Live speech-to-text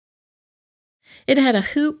It had a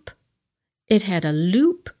hoop. It had a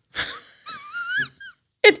loop.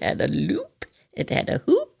 It had a loop. It had a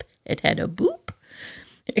hoop. It had a boop.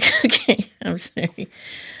 Okay, I'm sorry.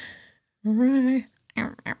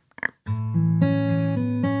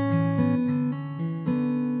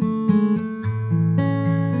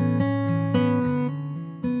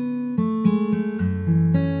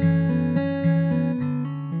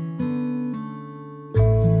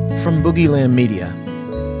 From Boogieland Media,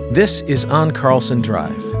 this is On Carlson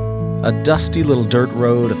Drive, a dusty little dirt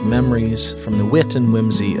road of memories from the wit and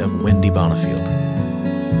whimsy of Wendy Bonifield.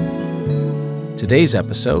 Today's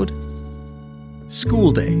episode,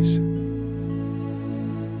 School Days.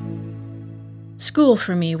 School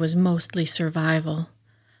for me was mostly survival.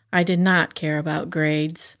 I did not care about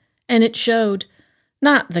grades, and it showed.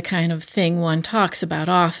 Not the kind of thing one talks about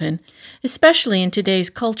often, especially in today's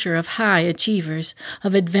culture of high achievers,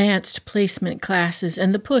 of advanced placement classes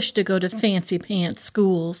and the push to go to fancy pants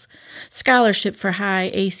schools, scholarship for high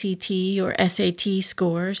ACT or SAT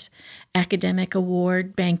scores, academic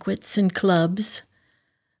award banquets and clubs.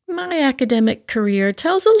 My academic career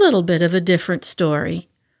tells a little bit of a different story.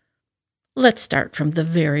 Let's start from the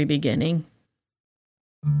very beginning.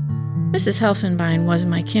 Mrs. Helfenbein was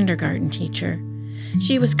my kindergarten teacher.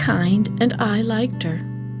 She was kind, and I liked her.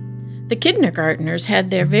 The kindergartners had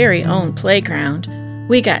their very own playground.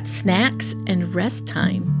 We got snacks and rest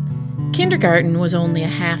time. Kindergarten was only a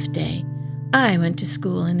half day. I went to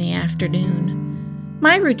school in the afternoon.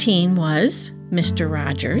 My routine was Mr.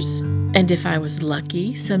 Rogers, and if I was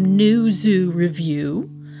lucky, some new zoo review.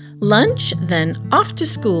 Lunch, then off to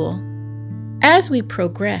school. As we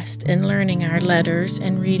progressed in learning our letters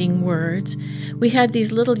and reading words, we had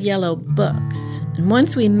these little yellow books. And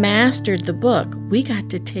once we mastered the book, we got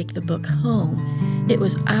to take the book home. It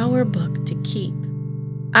was our book to keep.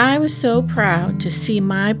 I was so proud to see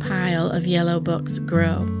my pile of yellow books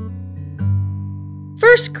grow.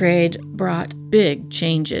 First grade brought big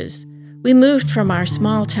changes. We moved from our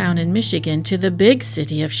small town in Michigan to the big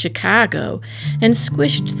city of Chicago and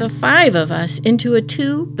squished the 5 of us into a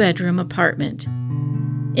 2-bedroom apartment.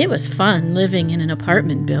 It was fun living in an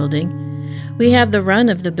apartment building. We had the run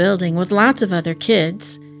of the building with lots of other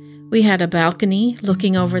kids. We had a balcony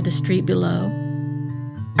looking over the street below.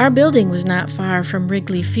 Our building was not far from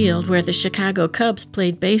Wrigley Field, where the Chicago Cubs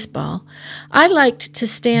played baseball. I liked to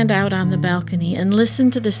stand out on the balcony and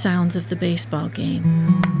listen to the sounds of the baseball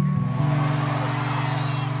game.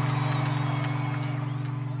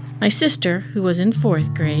 My sister, who was in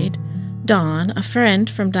 4th grade, Dawn, a friend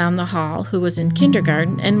from down the hall who was in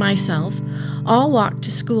kindergarten, and myself all walked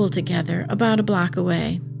to school together about a block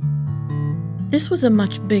away. This was a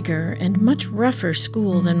much bigger and much rougher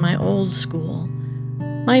school than my old school.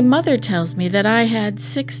 My mother tells me that I had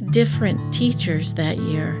 6 different teachers that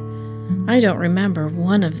year. I don't remember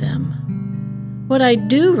one of them. What I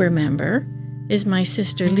do remember is my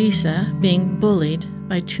sister Lisa being bullied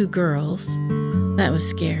by 2 girls. That was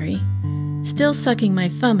scary. Still sucking my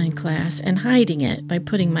thumb in class and hiding it by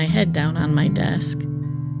putting my head down on my desk.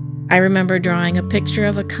 I remember drawing a picture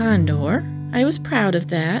of a condor. I was proud of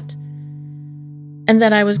that. And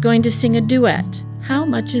that I was going to sing a duet, How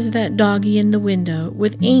Much Is That Doggy in the Window,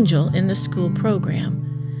 with Angel in the school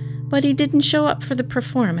program. But he didn't show up for the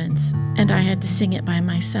performance, and I had to sing it by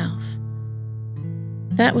myself.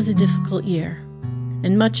 That was a difficult year,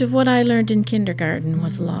 and much of what I learned in kindergarten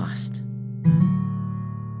was lost.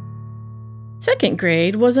 2nd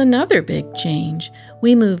grade was another big change.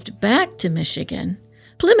 We moved back to Michigan,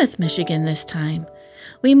 Plymouth, Michigan this time.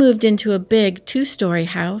 We moved into a big 2-story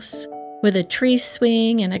house with a tree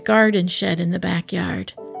swing and a garden shed in the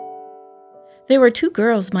backyard. There were 2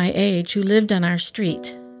 girls my age who lived on our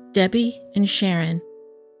street, Debbie and Sharon.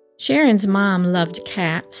 Sharon's mom loved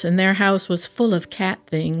cats, and their house was full of cat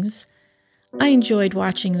things. I enjoyed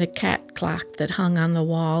watching the cat clock that hung on the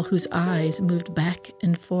wall, whose eyes moved back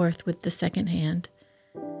and forth with the second hand.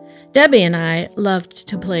 Debbie and I loved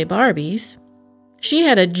to play Barbies. She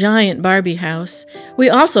had a giant Barbie house. We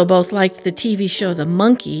also both liked the TV show The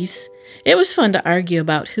Monkees. It was fun to argue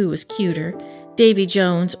about who was cuter, Davy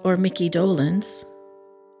Jones or Mickey Dolenz.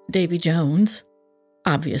 Davy Jones,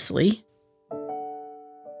 obviously.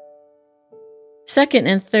 2nd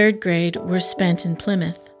and 3rd grade were spent in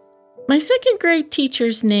Plymouth. My 2nd grade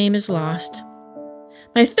teacher's name is lost.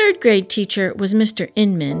 My 3rd grade teacher was Mr.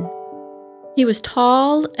 Inman. He was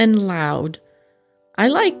tall and loud. I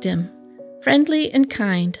liked him, friendly and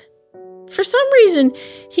kind. For some reason,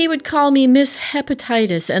 he would call me Miss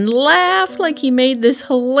Hepatitis and laugh like he made this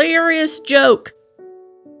hilarious joke.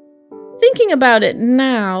 Thinking about it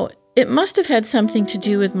now, it must have had something to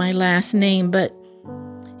do with my last name, but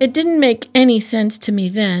It didn't make any sense to me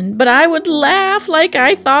then, but I would laugh like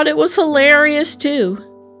I thought it was hilarious too.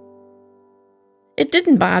 It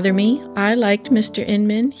didn't bother me. I liked Mr.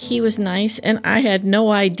 Inman. He was nice, and I had no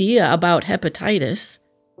idea about hepatitis.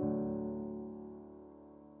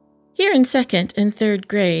 Here in 2nd and 3rd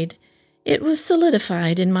grade, it was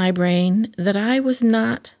solidified in my brain that I was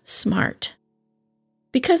not smart.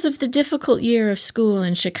 Because of the difficult year of school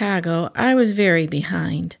in Chicago, I was very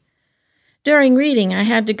behind. During reading, I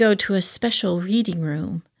had to go to a special reading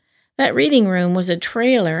room. That reading room was a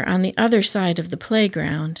trailer on the other side of the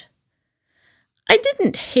playground. I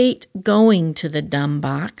didn't hate going to the dumb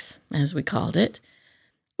box, as we called it.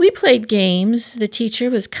 We played games. The teacher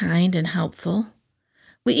was kind and helpful.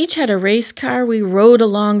 We each had a race car. We rode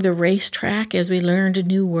along the racetrack as we learned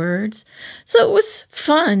new words. So it was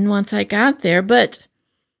fun once I got there, but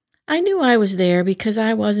I knew I was there because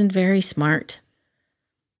I wasn't very smart.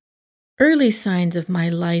 Early signs of my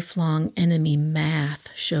lifelong enemy, math,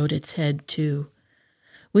 showed its head too.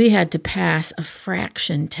 We had to pass a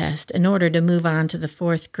fraction test in order to move on to the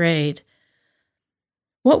 4th grade.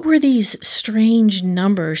 What were these strange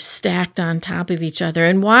numbers stacked on top of each other,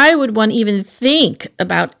 and why would one even think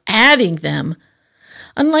about adding them?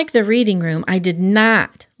 Unlike the reading room, I did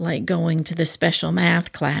not like going to the special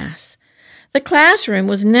math class. The classroom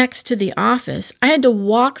was next to the office. I had to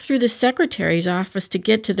walk through the secretary's office to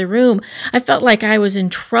get to the room. I felt like I was in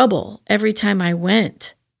trouble every time I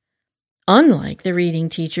went. Unlike the reading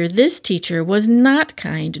teacher, this teacher was not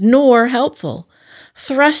kind nor helpful.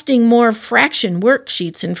 Thrusting more fraction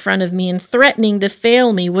worksheets in front of me and threatening to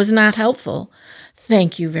fail me was not helpful.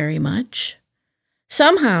 Thank you very much.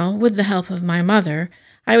 Somehow, with the help of my mother,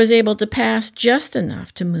 I was able to pass just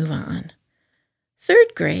enough to move on.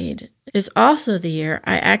 3rd grade is also the year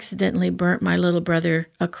I accidentally burnt my little brother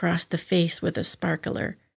across the face with a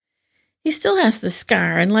sparkler. He still has the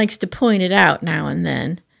scar and likes to point it out now and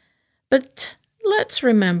then. But let's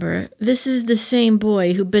remember, this is the same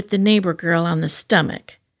boy who bit the neighbor girl on the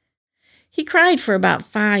stomach. He cried for about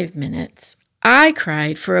 5 minutes. I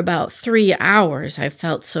cried for about 3 hours. I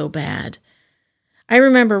felt so bad. I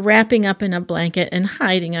remember wrapping up in a blanket and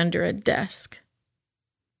hiding under a desk.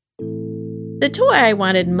 The toy I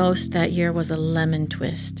wanted most that year was a lemon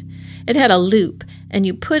twist. It had a loop, and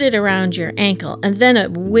you put it around your ankle, and then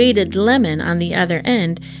a weighted lemon on the other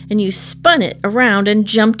end, and you spun it around and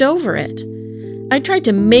jumped over it. I tried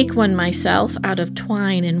to make one myself out of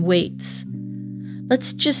twine and weights.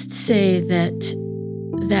 Let's just say that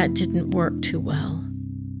didn't work too well.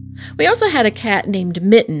 We also had a cat named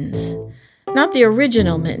Mittens. Not the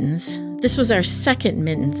original Mittens. This was our second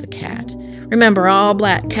Mittens the cat. Remember, all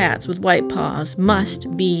black cats with white paws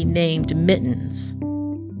must be named Mittens.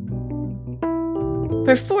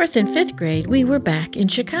 For 4th and 5th grade, we were back in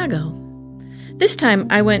Chicago. This time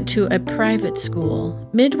I went to a private school,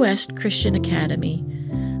 Midwest Christian Academy.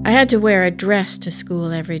 I had to wear a dress to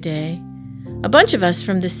school every day. A bunch of us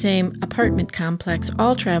from the same apartment complex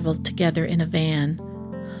all traveled together in a van.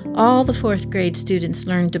 All the 4th grade students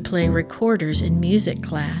learned to play recorders in music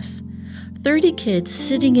class. 30 kids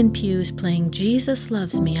sitting in pews playing Jesus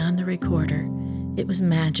Loves Me on the recorder. It was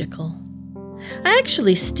magical. I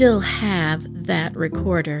actually still have that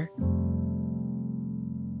recorder.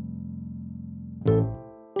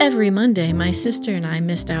 Every Monday, my sister and I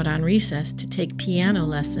missed out on recess to take piano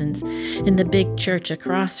lessons in the big church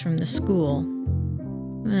across from the school.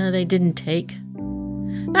 They didn't take.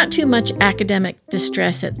 Not too much academic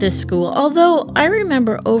distress at this school, although I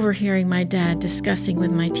remember overhearing my dad discussing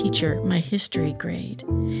with my teacher my history grade.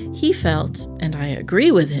 He felt, and I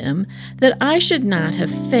agree with him, that I should not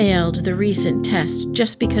have failed the recent test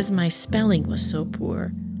just because my spelling was so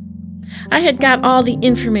poor. I had got all the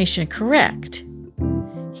information correct.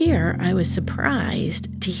 Here, I was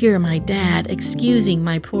surprised to hear my dad excusing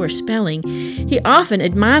my poor spelling. He often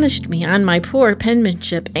admonished me on my poor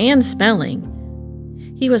penmanship and spelling.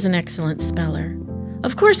 He was an excellent speller.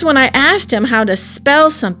 Of course, when I asked him how to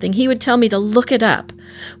spell something, he would tell me to look it up,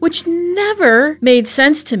 which never made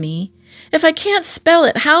sense to me. If I can't spell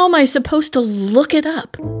it, how am I supposed to look it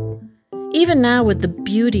up? Even now, with the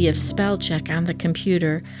beauty of spell check on the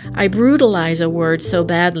computer, I brutalize a word so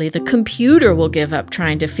badly the computer will give up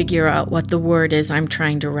trying to figure out what the word is I'm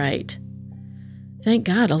trying to write. Thank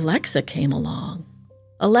God Alexa came along.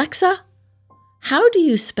 Alexa, how do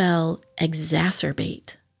you spell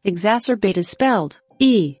exacerbate? Exacerbate is spelled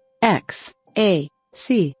E-X-A-C-E-R-B-A-T-E.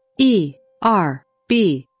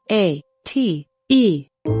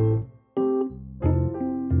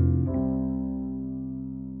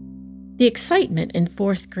 The excitement in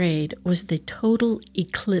 4th grade was the total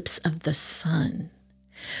eclipse of the sun.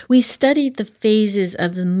 We studied the phases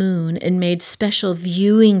of the moon and made special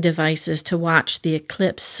viewing devices to watch the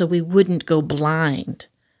eclipse so we wouldn't go blind.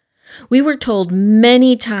 We were told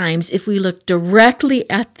many times if we looked directly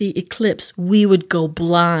at the eclipse, we would go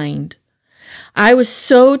blind. I was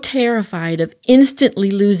so terrified of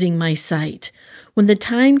instantly losing my sight. When the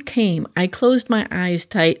time came, I closed my eyes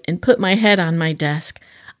tight and put my head on my desk.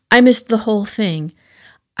 I missed the whole thing.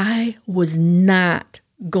 I was not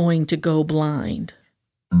going to go blind.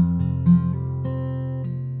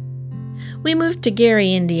 We moved to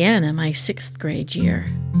Gary, Indiana, my 6th grade year.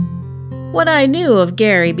 What I knew of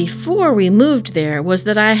Gary before we moved there was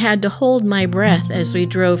that I had to hold my breath as we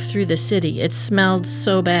drove through the city. It smelled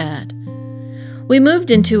so bad. We moved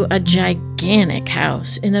into a gigantic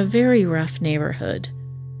house in a very rough neighborhood.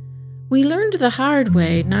 We learned the hard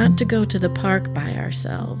way not to go to the park by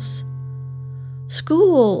ourselves.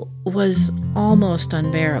 School was almost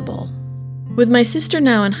unbearable. With my sister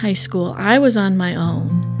now in high school, I was on my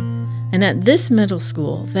own. And at this middle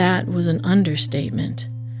school, that was an understatement.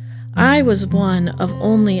 I was one of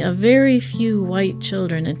only a very few white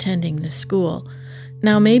children attending this school.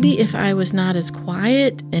 Now, maybe if I was not as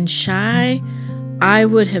quiet and shy, I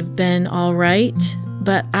would have been all right,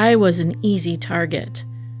 but I was an easy target.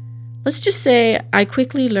 Let's just say I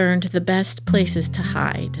quickly learned the best places to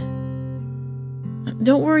hide.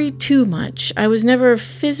 Don't worry too much. I was never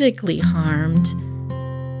physically harmed,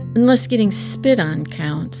 unless getting spit on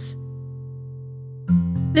counts.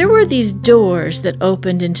 There were these doors that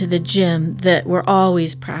opened into the gym that were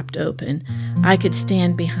always propped open. I could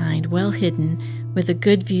stand behind, well hidden, with a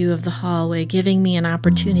good view of the hallway, giving me an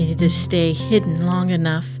opportunity to stay hidden long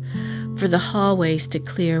enough for the hallways to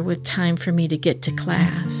clear with time for me to get to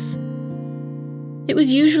class. It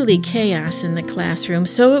was usually chaos in the classroom,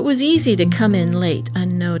 so it was easy to come in late,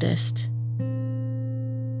 unnoticed.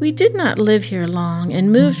 We did not live here long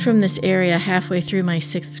and moved from this area halfway through my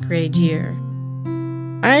 6th grade year.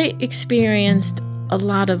 I experienced a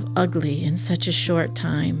lot of ugly in such a short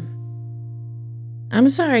time. I'm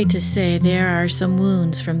sorry to say there are some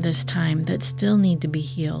wounds from this time that still need to be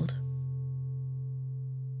healed.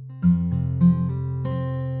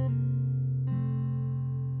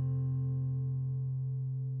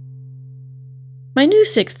 My new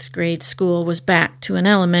 6th grade school was back to an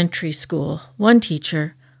elementary school, one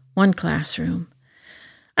teacher, one classroom.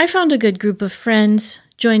 I found a good group of friends,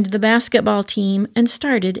 joined the basketball team, and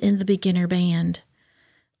started in the beginner band.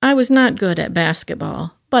 I was not good at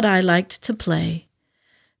basketball, but I liked to play.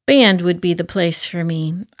 Band would be the place for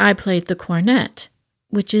me. I played the cornet,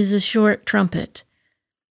 which is a short trumpet.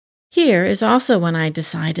 Here is also when I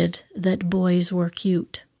decided that boys were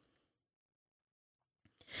cute.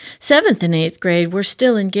 7th and 8th grade were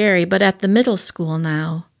still in Gary, but at the middle school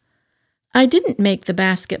now. I didn't make the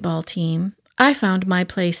basketball team. I found my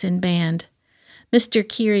place in band. Mr.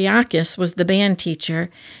 Kyriakis was the band teacher.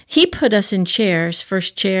 He put us in chairs,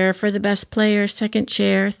 first chair for the best player, second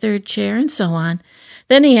chair, third chair, and so on.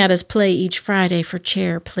 Then he had us play each Friday for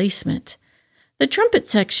chair placement. The trumpet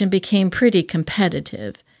section became pretty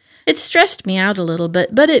competitive. It stressed me out a little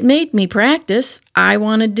bit, but it made me practice. I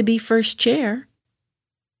wanted to be first chair.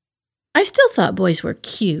 I still thought boys were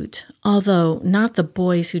cute, although not the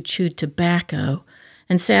boys who chewed tobacco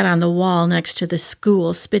and sat on the wall next to the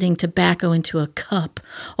school spitting tobacco into a cup,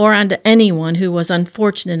 or onto anyone who was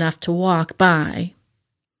unfortunate enough to walk by.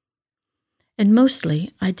 And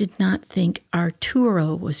mostly, I did not think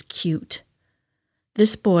Arturo was cute.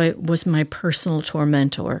 This boy was my personal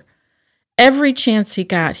tormentor. Every chance he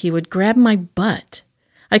got, he would grab my butt.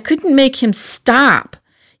 I couldn't make him stop.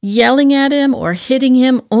 Yelling at him or hitting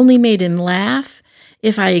him only made him laugh.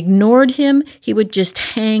 If I ignored him, he would just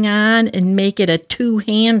hang on and make it a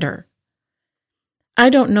two-hander. I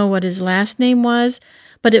don't know what his last name was,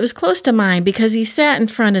 but it was close to mine because he sat in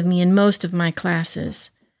front of me in most of my classes.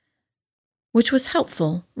 Which was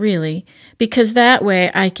helpful, really, because that way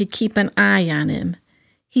I could keep an eye on him.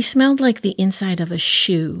 He smelled like the inside of a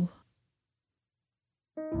shoe.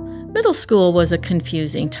 Middle school was a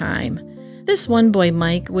confusing time. This one boy,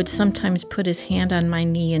 Mike, would sometimes put his hand on my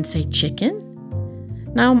knee and say, "Chicken?"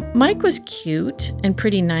 Now, Mike was cute and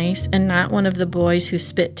pretty nice and not one of the boys who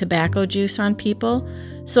spit tobacco juice on people,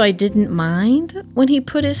 so I didn't mind when he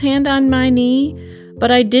put his hand on my knee,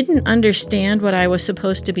 but I didn't understand what I was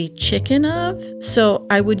supposed to be chicken of, so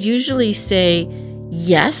I would usually say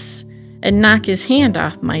yes and knock his hand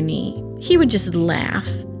off my knee. He would just laugh.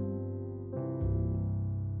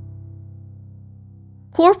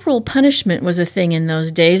 Corporal punishment was a thing in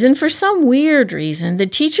those days, and for some weird reason, the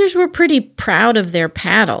teachers were pretty proud of their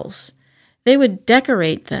paddles. They would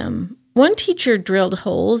decorate them, One teacher drilled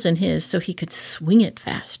holes in his so he could swing it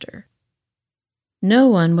faster. No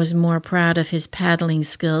one was more proud of his paddling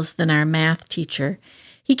skills than our math teacher.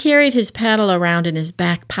 He carried his paddle around in his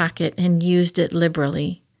back pocket and used it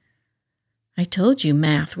liberally. I told you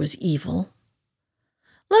math was evil.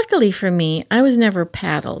 Luckily for me, I was never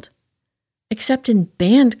paddled, except in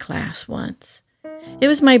band class once. It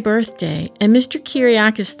was my birthday, and Mr.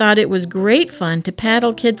 Kyriakis thought it was great fun to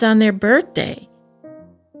paddle kids on their birthday.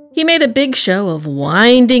 He made a big show of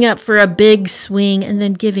winding up for a big swing and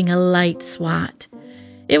then giving a light swat.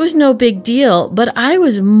 It was no big deal, but I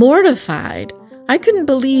was mortified. I couldn't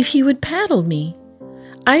believe he would paddle me.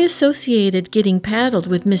 I associated getting paddled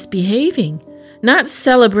with misbehaving, not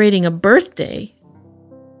celebrating a birthday.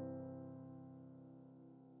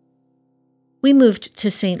 We moved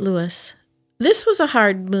to St. Louis. This was a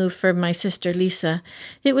hard move for my sister Lisa.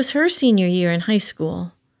 It was her senior year in high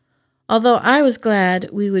school, although I was glad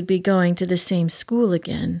we would be going to the same school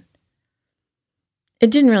again.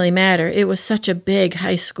 It didn't really matter. It was such a big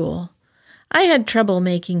high school. I had trouble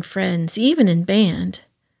making friends, even in band.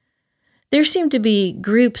 There seemed to be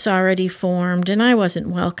groups already formed, and I wasn't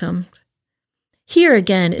welcomed. Here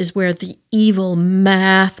again is where the evil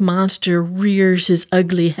math monster rears his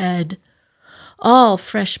ugly head. All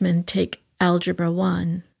freshmen take Algebra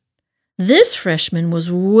 1. This freshman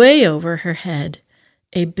was way over her head,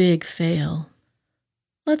 a big fail.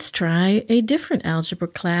 Let's try a different algebra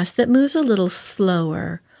class that moves a little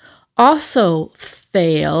slower. Also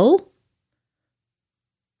fail.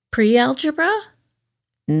 Pre-algebra?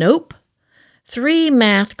 Nope. 3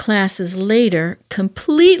 math classes later,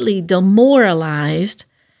 completely demoralized.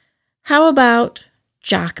 How about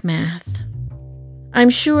jock math? I'm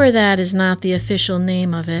sure that is not the official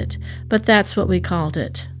name of it, but that's what we called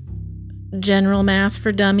it. General math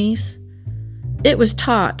for dummies? It was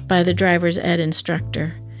taught by the driver's ed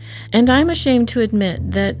instructor, and I'm ashamed to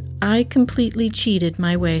admit that I completely cheated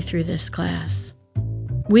my way through this class.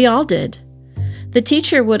 We all did. The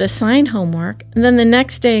teacher would assign homework, and then the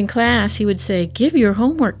next day in class he would say, "Give your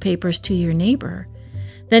homework papers to your neighbor."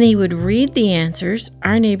 Then he would read the answers,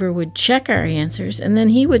 our neighbor would check our answers, and then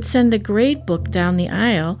he would send the grade book down the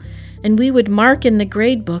aisle, and we would mark in the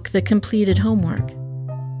grade book the completed homework.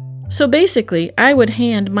 So basically, I would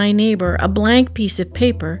hand my neighbor a blank piece of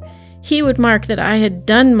paper, he would mark that I had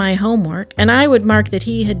done my homework, and I would mark that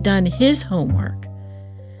he had done his homework.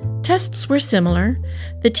 Tests were similar.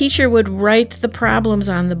 The teacher would write the problems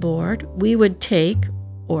on the board. We would take,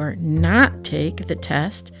 or not take, the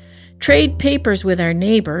test, trade papers with our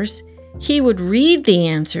neighbors. He would read the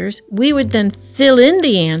answers. We would then fill in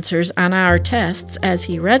the answers on our tests as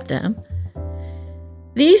he read them.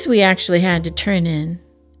 These we actually had to turn in.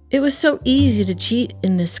 It was so easy to cheat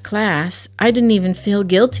in this class, I didn't even feel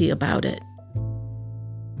guilty about it.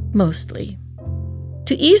 Mostly.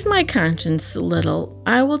 To ease my conscience a little,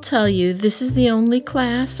 I will tell you this is the only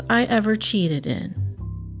class I ever cheated in.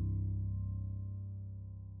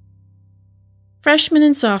 Freshman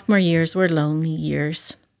and sophomore years were lonely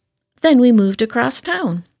years. Then we moved across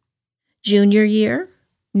town. Junior year,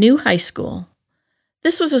 new high school.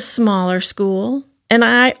 This was a smaller school, and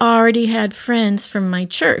I already had friends from my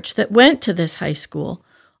church that went to this high school,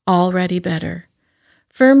 already better.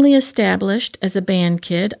 Firmly established as a band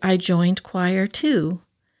kid, I joined choir too.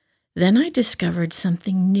 Then I discovered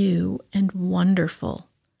something new and wonderful,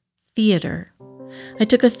 theater. I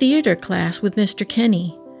took a theater class with Mr.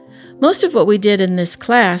 Kenny. Most of what we did in this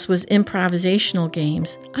class was improvisational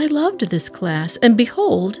games. I loved this class, and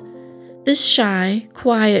behold, this shy,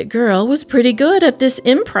 quiet girl was pretty good at this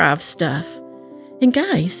improv stuff. And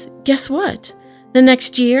guys, guess what? The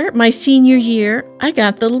next year, my senior year, I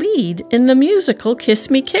got the lead in the musical Kiss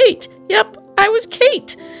Me, Kate. Yep, I was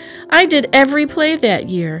Kate. I did every play that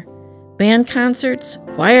year. Band concerts,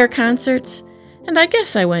 choir concerts, and I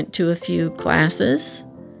guess I went to a few classes.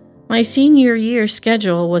 My senior year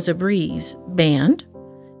schedule was a breeze. Band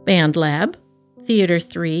lab, theater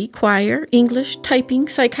 3, choir, English, typing,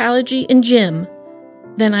 psychology, and gym.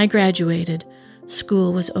 Then I graduated.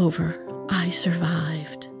 School was over. I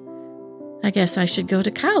survived. I guess I should go to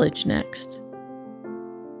college next.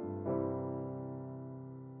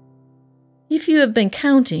 If you have been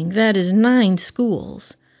counting, that is 9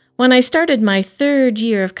 schools. When I started my 3rd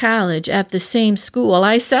year of college at the same school,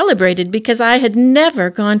 I celebrated because I had never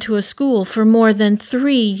gone to a school for more than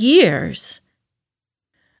 3 years.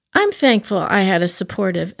 I'm thankful I had a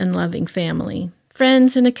supportive and loving family,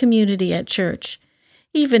 friends, and a community at church,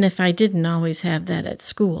 even if I didn't always have that at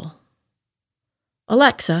school.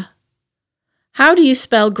 Alexa, how do you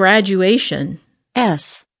spell graduation?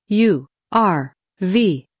 SURVIVAL.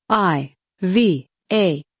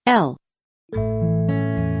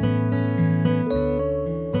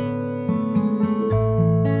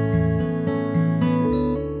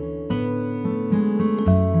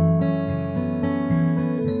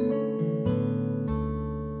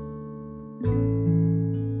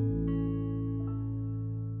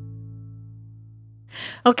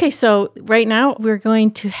 Okay, so right now we're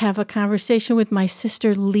going to have a conversation with my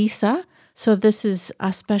sister Lisa. So this is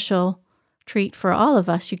a special treat for all of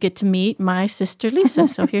us. You get to meet my sister Lisa.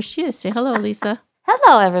 So here she is. Say hello, Lisa.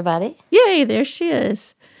 Hello, everybody. Yay, there she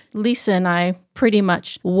is. Lisa and I pretty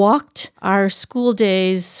much walked our school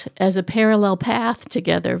days as a parallel path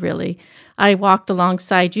together, really. I walked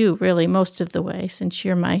alongside you, really, most of the way, since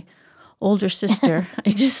you're my older sister.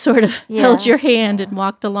 I just sort of held your hand and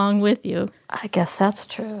walked along with you. I guess that's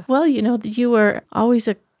true. Well, you were always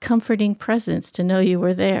a comforting presence to know you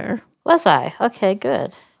were there. Was I? Okay,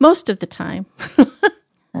 good. Most of the time.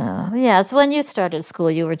 Oh, yeah, so when you started school,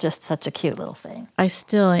 you were just such a cute little thing. I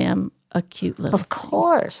still am a cute little Of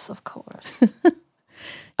course.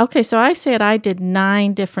 Okay, so I said I did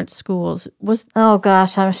 9 different schools. Oh,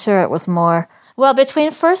 gosh, I'm sure it was more. Well, between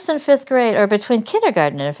 1st and 5th grade, or between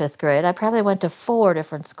kindergarten and 5th grade, I probably went to 4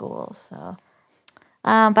 different schools. So,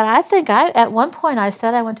 but I think at one point I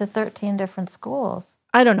said I went to 13 different schools.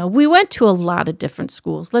 I don't know. We went to a lot of different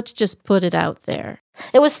schools. Let's just put it out there.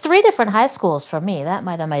 It was 3 different high schools for me. That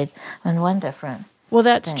might have made one different. Well,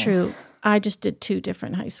 that's true. I just did 2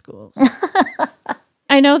 different high schools.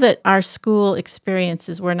 I know that our school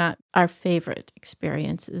experiences were not our favorite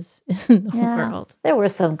experiences in the world. There were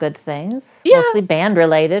some good things, Yeah. mostly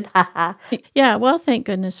band-related. Yeah, well, thank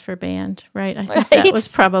goodness for band, right? I think that was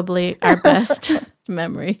probably our best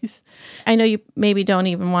memories. I know you maybe don't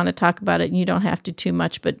even want to talk about it, and you don't have to too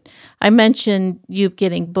much, but I mentioned you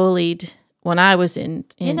getting bullied when I was in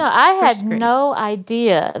I had first grade. no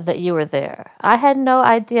idea that you were there. I had no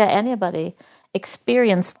idea anybody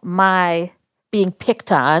experienced my being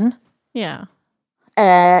picked on Yeah.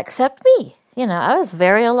 except me. I was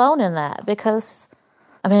very alone in that because,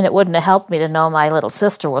 it wouldn't have helped me to know my little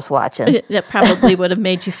sister was watching. That probably would have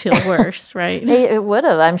made you feel worse, right? It would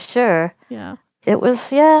have, I'm sure. Yeah. It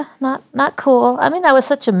was, not cool. I was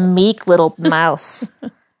such a meek little mouse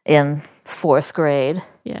in 4th grade.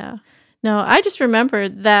 Yeah. No, I just remember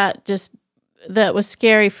that was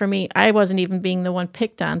scary for me. I wasn't even being the one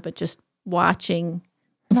picked on, but just watching.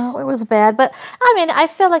 No, it was bad. But, I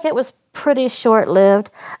feel like it was pretty short-lived.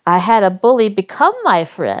 I had a bully become my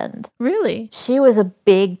friend. Really? She was a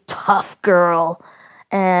big, tough girl,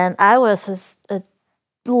 and I was a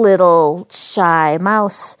little shy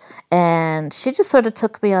mouse, and she just sort of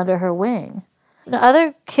took me under her wing. The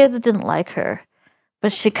other kids didn't like her,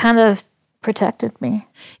 but she kind of protected me.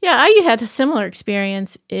 Yeah, I had a similar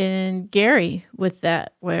experience in Gary with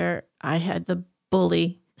that, where I had the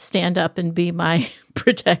bully stand up and be my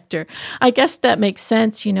protector. I guess that makes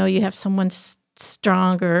sense. You have someone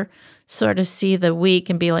stronger sort of see the weak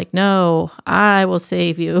and be like, no, I will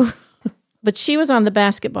save you. But she was on the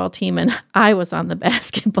basketball team and I was on the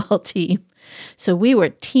basketball team. So we were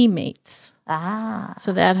teammates. Ah.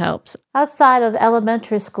 So that helps. Outside of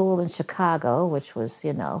elementary school in Chicago, which was,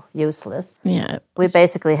 useless. Yeah. We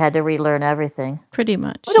basically had to relearn everything. Pretty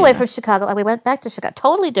much. Went away from Chicago, and we went back to Chicago.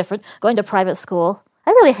 Totally different, going to private school. I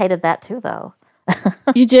really hated that, too, though.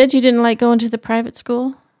 You did? You didn't like going to the private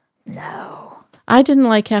school? No. I didn't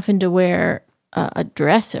like having to wear a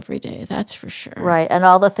dress every day, that's for sure. Right, and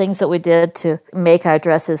all the things that we did to make our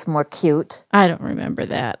dresses more cute. I don't remember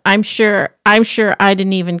that. I'm sure I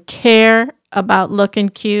didn't even care about looking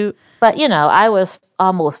cute. But, I was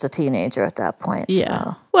almost a teenager at that point. Yeah.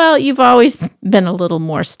 So. Well, you've always been a little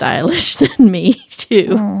more stylish than me,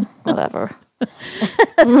 too. Whatever.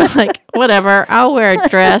 Like, whatever. I'll wear a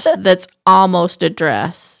dress that's almost a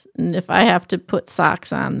dress. And if I have to put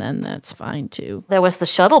socks on, then that's fine, too. There was the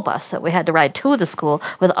shuttle bus that we had to ride to the school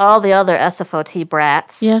with all the other SFOT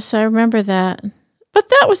brats. Yes, I remember that. But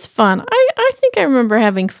that was fun. I think I remember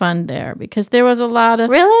having fun there because there was a lot of...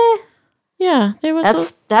 Really? Yeah, there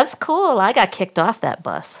was That's cool. I got kicked off that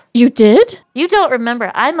bus. You did? You don't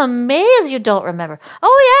remember. I'm amazed you don't remember.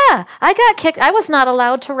 Oh, yeah. I got kicked. I was not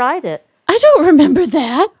allowed to ride it. I don't remember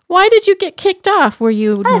that. Why did you get kicked off? Were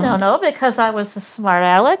you... I don't know, because I was a smart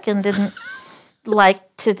aleck and didn't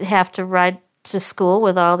like to have to ride to school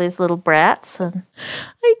with all these little brats. And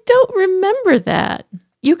I don't remember that.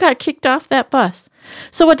 You got kicked off that bus.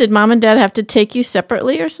 So what, did Mom and Dad have to take you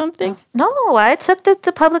separately or something? No, I took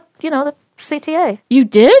the public, the CTA. You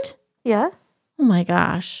did? Yeah. Oh my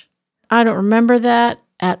gosh. I don't remember that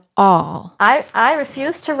at all. I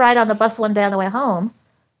refused to ride on the bus one day on the way home.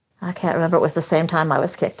 I can't remember it was the same time I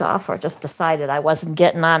was kicked off or just decided I wasn't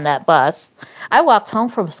getting on that bus. I walked home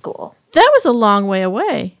from school. That was a long way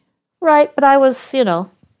away. Right, but I was,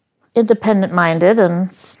 independent-minded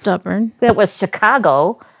and... Stubborn. It was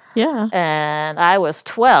Chicago. Yeah. And I was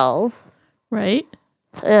 12. Right.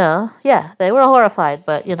 Yeah, they were horrified,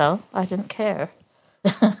 but, I didn't care.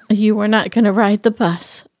 You were not going to ride the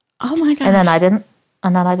bus. Oh my gosh. And then I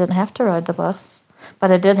didn't have to ride the bus.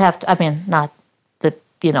 But I did have to, I mean, not the,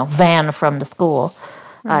 van from the school.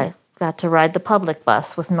 Right. I got to ride the public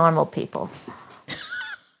bus with normal people.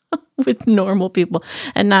 With normal people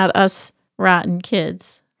and not us rotten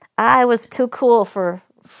kids. I was too cool for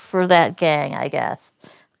that gang, I guess.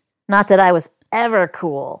 Not that I was ever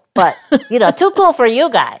cool, but, too cool for you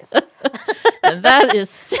guys. That is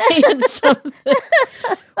saying something.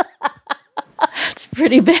 That's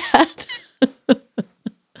pretty bad.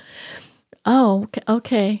 Oh,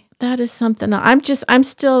 okay. That is something. I'm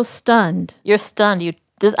still stunned. You're stunned.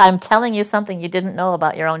 I'm telling you something you didn't know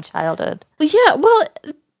about your own childhood. Yeah, well,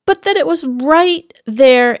 but that it was right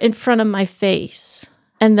there in front of my face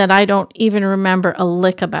and that I don't even remember a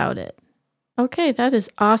lick about it. Okay, that is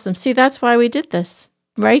awesome. See, that's why we did this.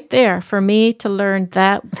 Right there for me to learn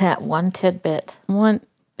that one tidbit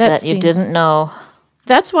that you didn't know.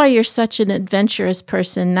 That's why you're such an adventurous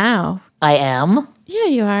person now. I am. Yeah,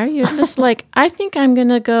 you are. You're just like, I think I'm going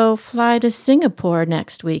to go fly to Singapore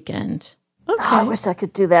next weekend. Okay. Oh, I wish I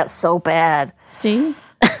could do that so bad. See?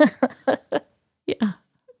 Yeah.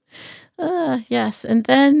 Yes. And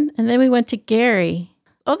then we went to Gary.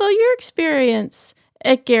 Although your experience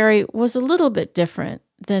at Gary was a little bit different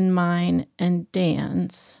than mine and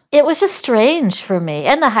Dan's. It was just strange for me.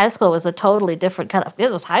 And the high school was a totally different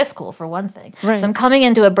it was high school for one thing. Right. So I'm coming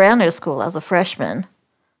into a brand new school as a freshman.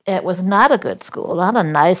 It was not a good school, not a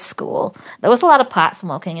nice school. There was a lot of pot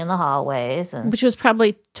smoking in the hallways. Which was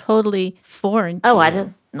probably totally foreign to you. I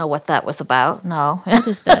didn't know what that was about, no. What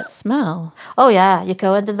does that smell? Oh, yeah. You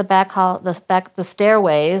go into the back hall, the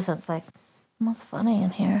stairways, and it's like, what's funny in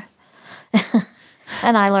here?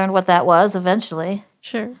 And I learned what that was eventually.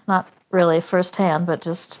 Sure. Not really firsthand, but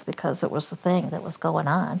just because it was the thing that was going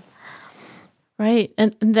on. Right.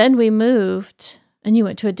 And then we moved, and you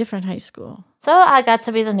went to a different high school. So I got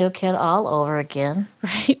to be the new kid all over again.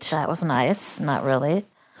 Right. That was nice. Not really.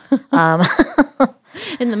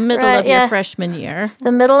 In the middle of your freshman year.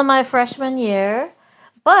 The middle of my freshman year.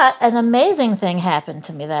 But an amazing thing happened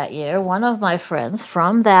to me that year. One of my friends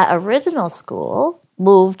from that original school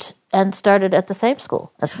moved and started at the same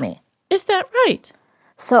school as me. Is that right?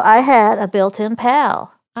 So I had a built-in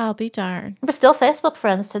pal. I'll be darned. We're still Facebook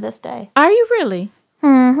friends to this day. Are you really?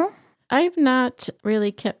 Mm-hmm. I've not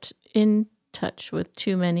really kept in touch with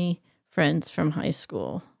too many friends from high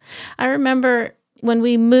school. I remember when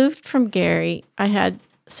we moved from Gary, I had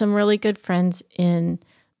some really good friends in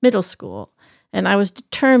middle school, and I was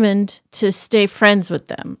determined to stay friends with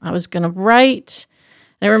them. I was going to write.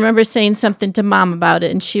 And I remember saying something to Mom about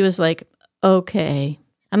it, and she was like, okay.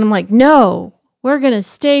 And I'm like, no, we're going to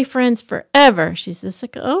stay friends forever. She's just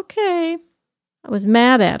like, okay. I was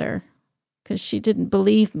mad at her because she didn't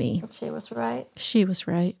believe me. She was right. She was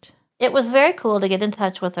right. It was very cool to get in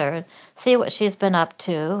touch with her and see what she's been up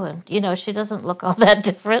to. And, she doesn't look all that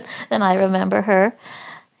different than I remember her,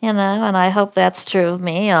 and I hope that's true of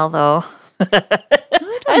me, although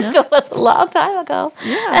high school was a long time ago.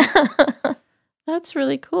 Yeah. That's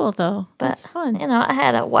really cool, though. That's fun. I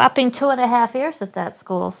had a whopping 2.5 years at that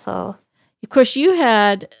school, so. Of course, you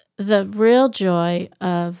had the real joy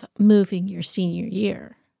of moving your senior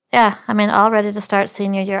year. Yeah, all ready to start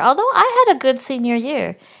senior year. Although I had a good senior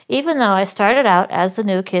year. Even though I started out as the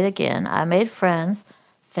new kid again, I made friends,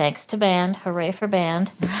 thanks to band. Hooray for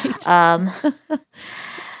band. Right.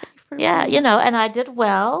 Yeah, and I did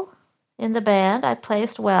well in the band. I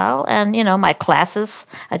placed well. And, my classes,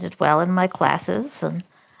 I did well in my classes. And,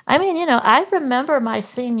 I remember my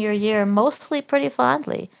senior year mostly pretty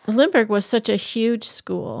fondly. Lindbergh was such a huge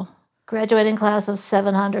school. Graduating class of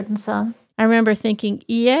 700 and some. I remember thinking,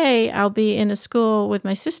 yay, I'll be in a school with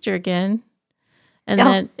my sister again. And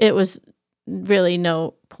then it was really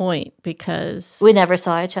no point because... We never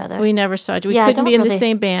saw each other. We couldn't be in the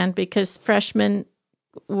same band because freshmen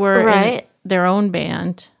were in their own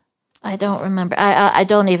band. I don't remember. I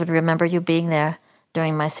don't even remember you being there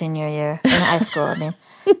during my senior year in high school.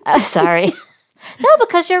 Sorry. No,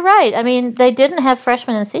 because you're right. They didn't have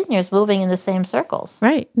freshmen and seniors moving in the same circles.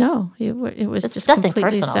 Right. No, it was it's just completely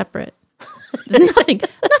personal. Separate. nothing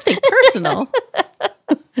personal.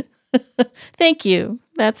 Thank you.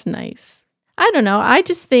 That's nice. I don't know. I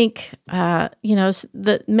just think,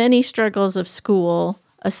 the many struggles of school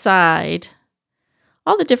aside,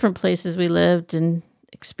 all the different places we lived and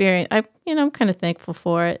experienced, I'm kind of thankful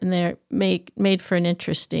for it. And they're made for an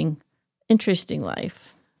interesting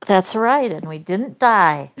life. That's right. And we didn't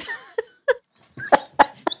die.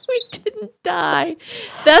 We didn't die.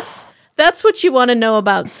 That's what you want to know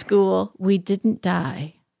about school. We didn't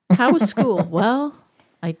die. How was school? Well,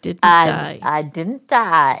 I didn't die. I didn't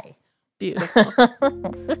die. Beautiful.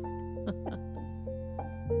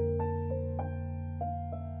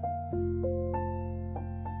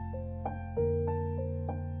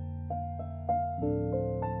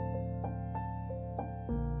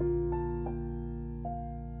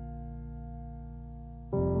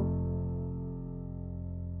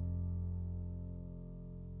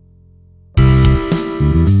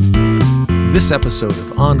 This episode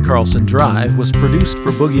of On Carlson Drive was produced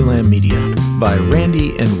for Boogieland Media by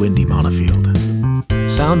Randy and Wendy Bonifield.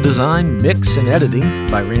 Sound design, mix, and editing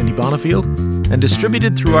by Randy Bonifield, and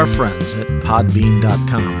distributed through our friends at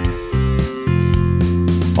podbean.com.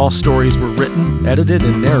 All stories were written, edited,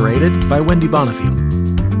 and narrated by Wendy Bonifield.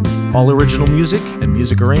 All original music and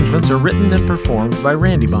music arrangements are written and performed by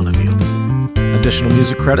Randy Bonifield. Additional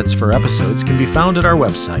music credits for episodes can be found at our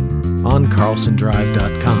website,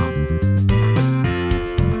 oncarlsondrive.com.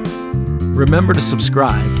 Remember to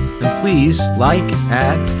subscribe, and please like,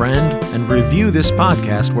 add, friend, and review this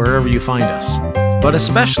podcast wherever you find us, but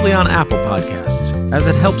especially on Apple Podcasts, as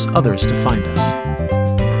it helps others to find us.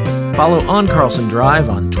 Follow On Carlson Drive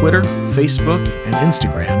on Twitter, Facebook, and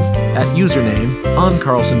Instagram at username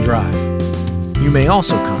OnCarlsonDrive. You may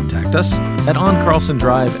also contact us at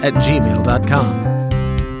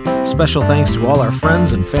oncarlsondrive@gmail.com. Special thanks to all our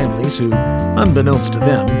friends and families who, unbeknownst to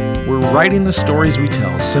them, we're writing the stories we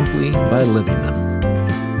tell simply by living them.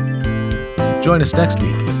 Join us next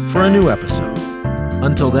week for a new episode.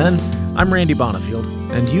 Until then, I'm Randy Bonifield,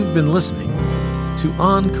 and you've been listening to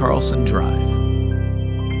On Carlson Drive.